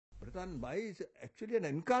Amrita Bai is actually an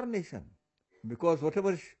incarnation, because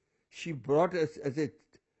whatever she brought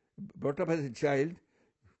brought up as a child,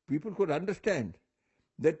 people could understand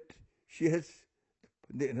that she has,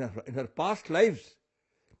 in her past lives,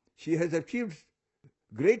 she has achieved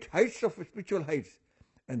great heights of spiritual heights.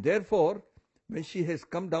 And therefore, when she has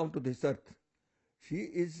come down to this earth, she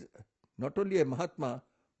is not only a Mahatma,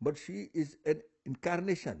 but she is an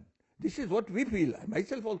incarnation. This is what we feel.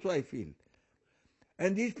 Myself also I feel.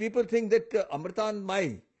 And these people think that Amrita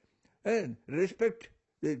Mai, respect,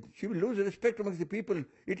 she will lose respect amongst the people.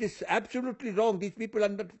 It is absolutely wrong. These people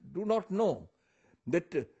do not know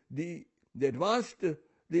that the advanced,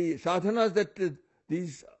 the sadhanas that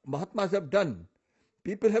these Mahatmas have done,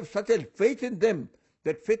 people have such a faith in them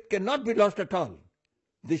that faith cannot be lost at all.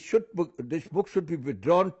 This book should be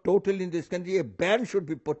withdrawn totally in this country. A ban should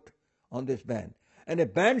be put on this ban. And a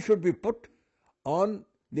ban should be put on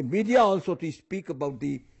the media also to speak about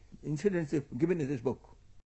the incidents given in this book.